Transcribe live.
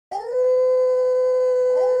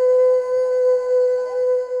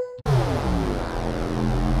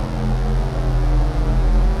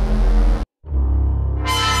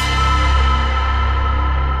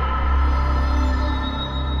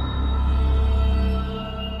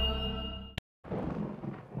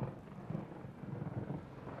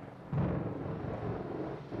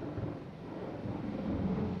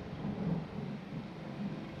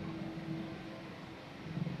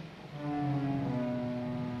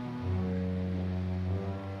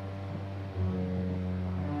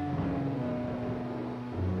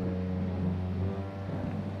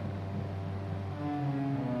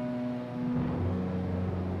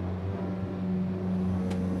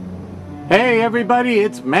Hey everybody,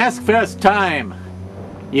 it's Mask Fest time.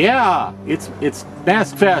 Yeah, it's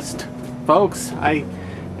Mask Fest, folks. It's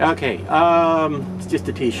just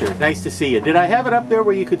a t-shirt. Nice to see you. Did I have it up there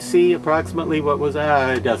where you could see approximately what was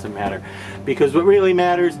it doesn't matter, because what really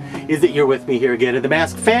matters is that you're with me here again at the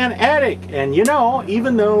Mask Fan Attic. And you know,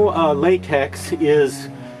 even though latex is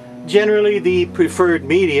generally the preferred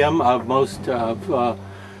medium of most of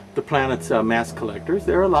the planet's mask collectors,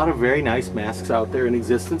 there are a lot of very nice masks out there in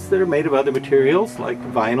existence that are made of other materials like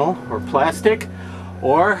vinyl or plastic,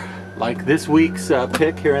 or like this week's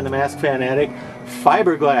pick here in the Mask Fan Attic,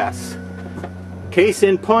 fiberglass. Case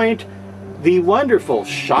in point, the wonderful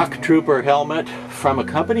Shock Trooper helmet from a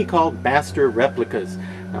company called Master Replicas.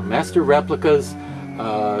 Now, Master Replicas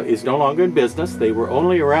is no longer in business. They were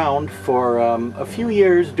only around for a few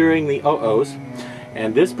years during the OOs.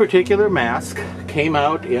 And this particular mask came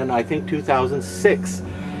out in, I think, 2006.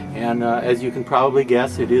 And as you can probably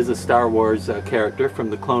guess, it is a Star Wars character from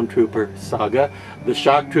the Clone Trooper saga. The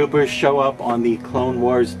Shock Troopers show up on the Clone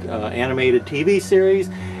Wars animated TV series.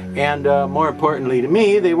 And more importantly to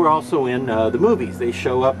me, they were also in the movies. They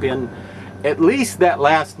show up in at least that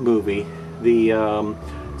last movie, the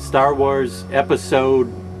Star Wars Episode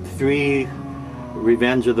 3,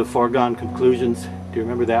 Revenge of the Foregone Conclusions. Do you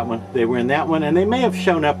remember that one? They were in that one, and they may have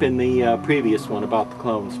shown up in the previous one about the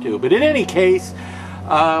clones too. But in any case,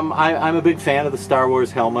 I'm a big fan of the Star Wars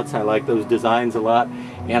helmets. I like those designs a lot,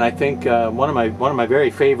 and I think one of my very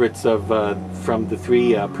favorites of from the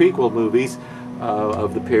three prequel movies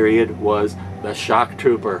of the period was the Shock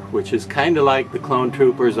Trooper, which is kind of like the Clone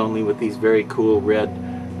Troopers, only with these very cool red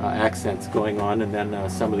accents going on, and then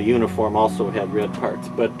some of the uniform also had red parts.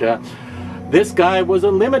 But this guy was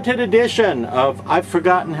a limited edition of, I've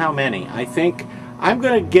forgotten how many. I think, I'm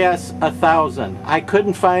going to guess 1,000. I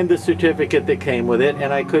couldn't find the certificate that came with it,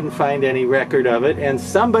 and I couldn't find any record of it. And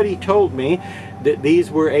somebody told me that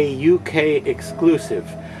these were a UK exclusive.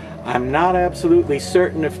 I'm not absolutely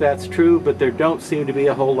certain if that's true, but there don't seem to be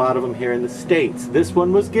a whole lot of them here in the States. This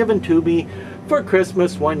one was given to me for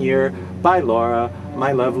Christmas one year by Laura,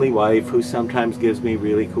 my lovely wife, who sometimes gives me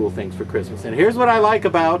really cool things for Christmas. And here's what I like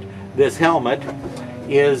about this helmet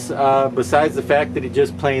is, besides the fact that it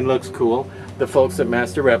just plain looks cool, the folks at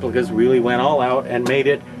Master Replicas really went all out and made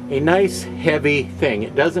it a nice heavy thing.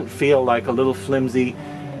 It doesn't feel like a little flimsy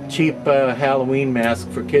cheap Halloween mask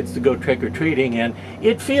for kids to go trick-or-treating in.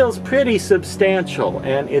 It feels pretty substantial,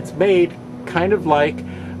 and it's made kind of like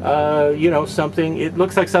you know, something, it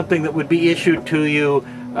looks like something that would be issued to you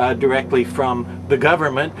directly from the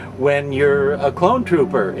government when you're a clone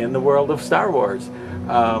trooper in the world of Star Wars.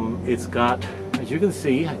 It's got, as you can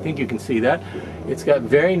see, I think you can see that, it's got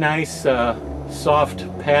very nice soft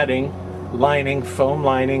padding, lining, foam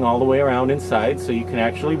lining all the way around inside, so you can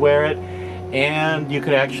actually wear it, and you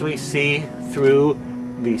can actually see through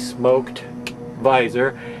the smoked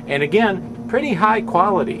visor. And again, pretty high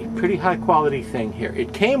quality thing here.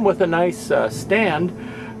 It came with a nice stand,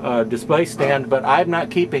 display stand, but I'm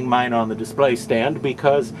not keeping mine on the display stand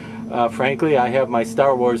because frankly, I have my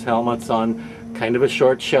Star Wars helmets on kind of a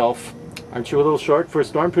short shelf. Aren't you a little short for a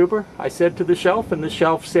stormtrooper? I said to the shelf, and the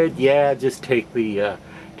shelf said, yeah, just take the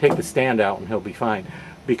stand out and he'll be fine,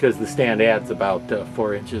 because the stand adds about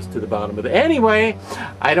 4 inches to the bottom of it. Anyway,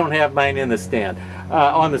 I don't have mine in the stand,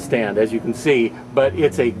 on the stand, as you can see, but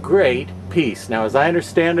it's a great piece. Now, as I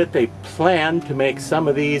understand it, they planned to make some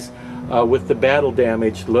of these with the battle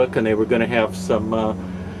damaged look, and they were going to have some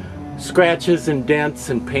scratches and dents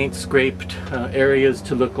and paint scraped areas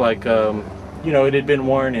to look like you know, it had been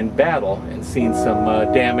worn in battle and seen some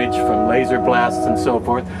damage from laser blasts and so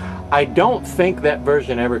forth. I don't think that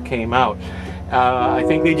version ever came out. I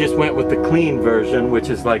think they just went with the clean version, which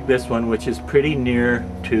is like this one, which is pretty near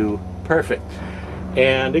to perfect.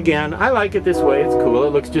 And again, I like it this way. It's cool.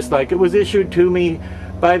 It looks just like it was issued to me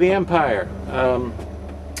by the Empire.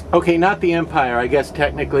 Okay, not the Empire. I guess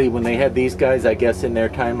technically when they had these guys, I guess in their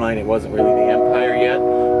timeline it wasn't really the Empire yet.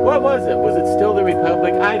 What was it? Was it still the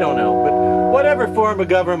Republic? I don't know. But whatever form of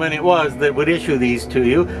government it was that would issue these to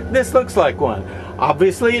you, this looks like one.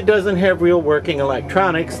 Obviously it doesn't have real working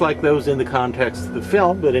electronics like those in the context of the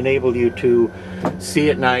film that enable you to see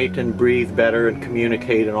at night and breathe better and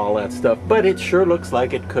communicate and all that stuff, but it sure looks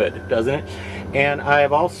like it could, doesn't it? And I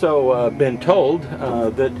have also been told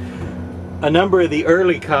that a number of the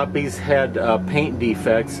early copies had paint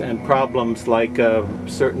defects and problems like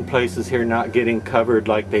certain places here not getting covered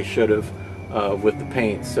like they should have with the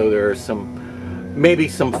paint. So there are maybe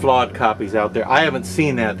some flawed copies out there. I haven't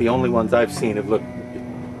seen that. The only ones I've seen have looked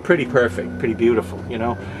pretty perfect, pretty beautiful, you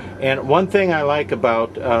know. And one thing I like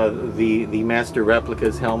about the Master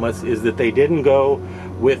Replicas helmets is that they didn't go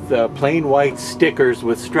with plain white stickers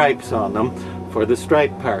with stripes on them for the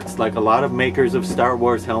stripe parts, like a lot of makers of Star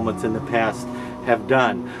Wars helmets in the past have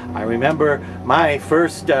done. I remember my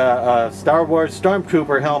first Star Wars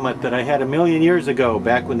Stormtrooper helmet that I had a million years ago,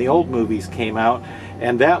 back when the old movies came out,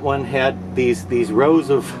 and that one had these rows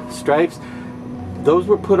of stripes. Those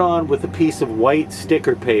were put on with a piece of white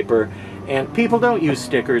sticker paper, and people don't use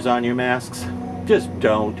stickers on your masks. Just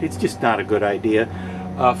don't. It's just not a good idea.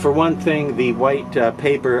 For one thing, the white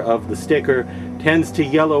paper of the sticker tends to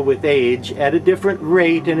yellow with age at a different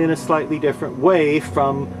rate and in a slightly different way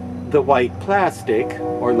from the white plastic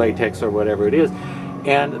or latex or whatever it is.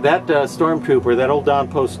 And that Stormtrooper, that old Don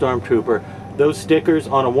Post Stormtrooper, those stickers,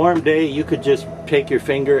 on a warm day you could just take your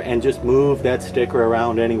finger and just move that sticker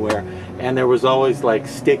around anywhere, and there was always like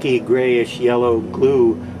sticky grayish yellow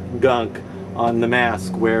glue gunk on the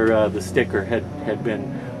mask where the sticker had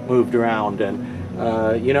been moved around. And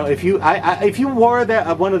you know, if you wore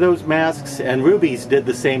that one of those masks, and Ruby's did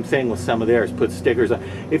the same thing with some of theirs, put stickers on.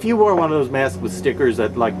 If you wore one of those masks with stickers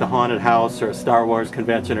at like the haunted house or a Star Wars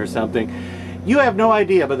convention or something, you have no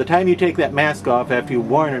idea by the time you take that mask off after you've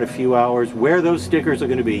worn it a few hours where those stickers are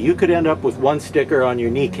going to be. You could end up with one sticker on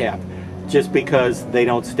your kneecap just because they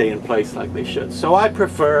don't stay in place like they should. So I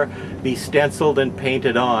prefer the stenciled and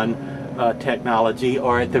painted on technology,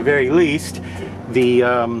 or at the very least the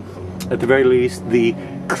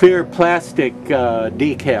clear plastic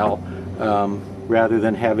decal, rather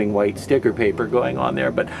than having white sticker paper going on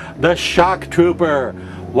there. But the Shock Trooper,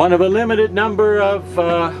 one of a limited number of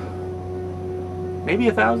maybe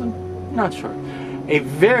 1,000, not sure. A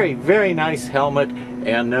very, very nice helmet,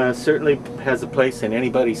 and certainly has a place in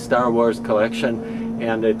anybody's Star Wars collection.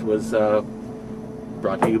 And it was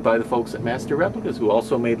brought to you by the folks at Master Replicas, who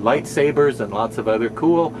also made lightsabers and lots of other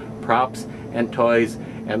cool props and toys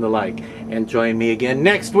and the like. And join me again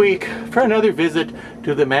next week for another visit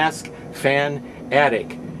to the Mask Fan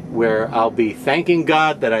Attic, where I'll be thanking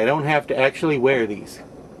God that I don't have to actually wear these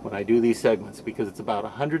when I do these segments, because it's about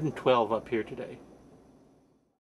 112 up here today.